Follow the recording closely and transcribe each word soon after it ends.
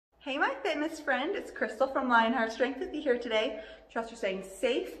Hey my fitness friend, it's Crystal from Lionheart Strength with you here today. Trust you're staying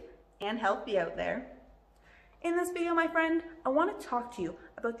safe and healthy out there. In this video, my friend, I want to talk to you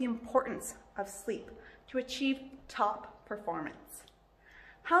about the importance of sleep to achieve top performance.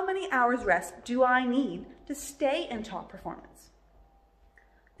 How many hours rest do I need to stay in top performance?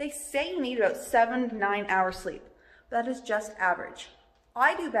 They say you need about 7 to 9 hours sleep. That is just average.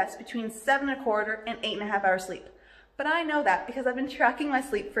 I do best between 7.25 and 8.5 hours sleep. But I know that because I've been tracking my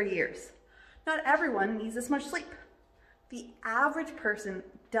sleep for years. Not everyone needs this much sleep. The average person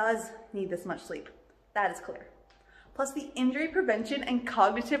does need this much sleep. That is clear. Plus, the injury prevention and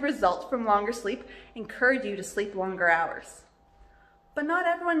cognitive results from longer sleep encourage you to sleep longer hours. But not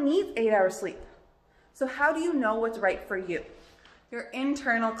everyone needs 8 hours sleep. So how do you know what's right for you? Your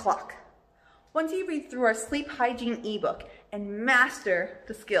internal clock. Once you read through our sleep hygiene ebook and master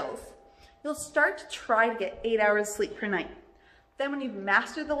the skills, you'll start to try to get 8 hours of sleep per night. Then when you've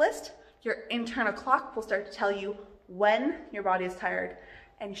mastered the list, your internal clock will start to tell you when your body is tired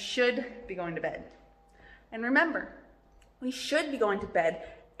and should be going to bed. And remember, we should be going to bed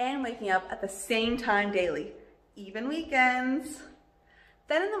and waking up at the same time daily, even weekends.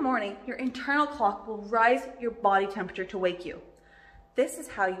 Then in the morning, your internal clock will rise your body temperature to wake you. This is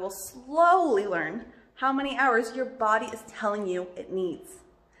how you will slowly learn how many hours your body is telling you it needs.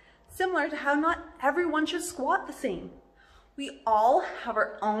 Similar to how not everyone should squat the same. We all have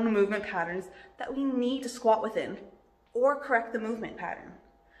our own movement patterns that we need to squat within or correct the movement pattern.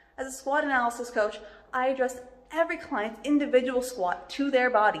 As a squat analysis coach, I address every client's individual squat to their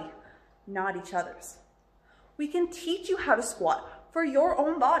body, not each other's. We can teach you how to squat for your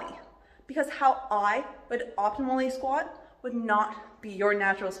own body because how I would optimally squat would not be your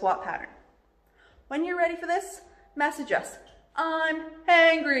natural squat pattern. When you're ready for this, message us. I'm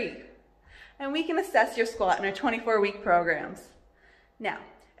hangry. And we can assess your squat in our 24-week programs. Now,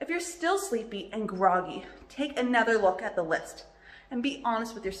 if you're still sleepy and groggy, take another look at the list and be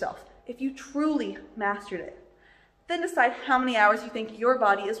honest with yourself if you truly mastered it. Then decide how many hours you think your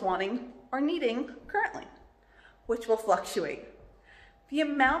body is wanting or needing currently, which will fluctuate. The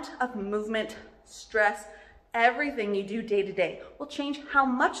amount of movement, stress, everything you do day to day will change how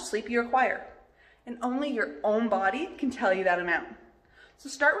much sleep you require. And only your own body can tell you that amount. So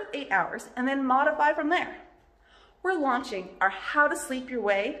start with 8 hours and then modify from there. We're launching our How to Sleep Your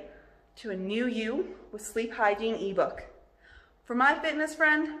Way to a New You with Sleep Hygiene ebook. For my fitness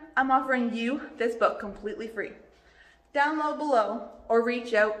friend, I'm offering you this book completely free. Download below or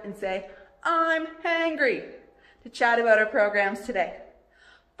reach out and say, I'm hangry, to chat about our programs today.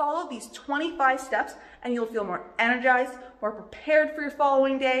 Follow these 25 steps and you'll feel more energized, more prepared for your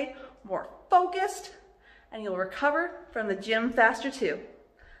following day, more focused, and you'll recover from the gym faster too.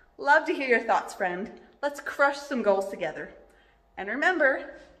 Love to hear your thoughts, friend. Let's crush some goals together. And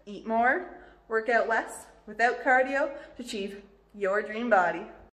remember, eat more, work out less, without cardio to achieve your dream body.